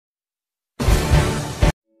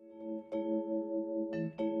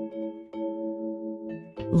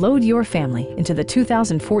Load your family into the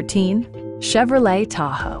 2014 Chevrolet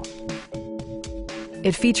Tahoe.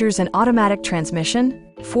 It features an automatic transmission,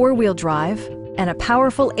 four-wheel drive, and a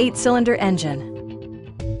powerful 8-cylinder engine.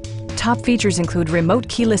 Top features include remote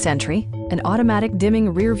keyless entry, an automatic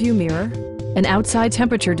dimming rear-view mirror, an outside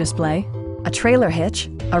temperature display, a trailer hitch,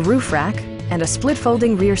 a roof rack, and a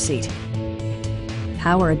split-folding rear seat.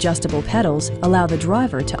 Power adjustable pedals allow the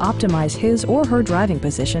driver to optimize his or her driving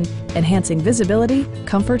position, enhancing visibility,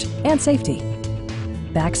 comfort, and safety.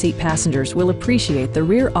 Backseat passengers will appreciate the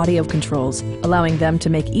rear audio controls, allowing them to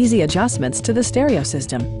make easy adjustments to the stereo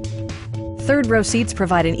system. Third-row seats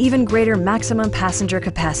provide an even greater maximum passenger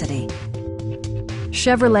capacity.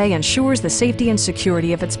 Chevrolet ensures the safety and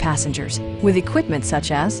security of its passengers with equipment such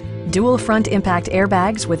as dual front impact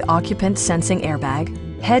airbags with occupant sensing airbag,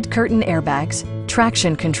 head curtain airbags,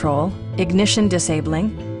 traction control, ignition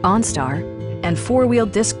disabling, OnStar, and four-wheel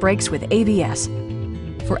disc brakes with ABS.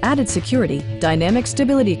 For added security, dynamic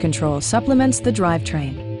stability control supplements the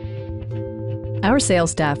drivetrain. Our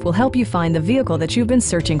sales staff will help you find the vehicle that you've been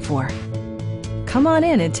searching for. Come on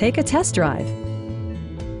in and take a test drive.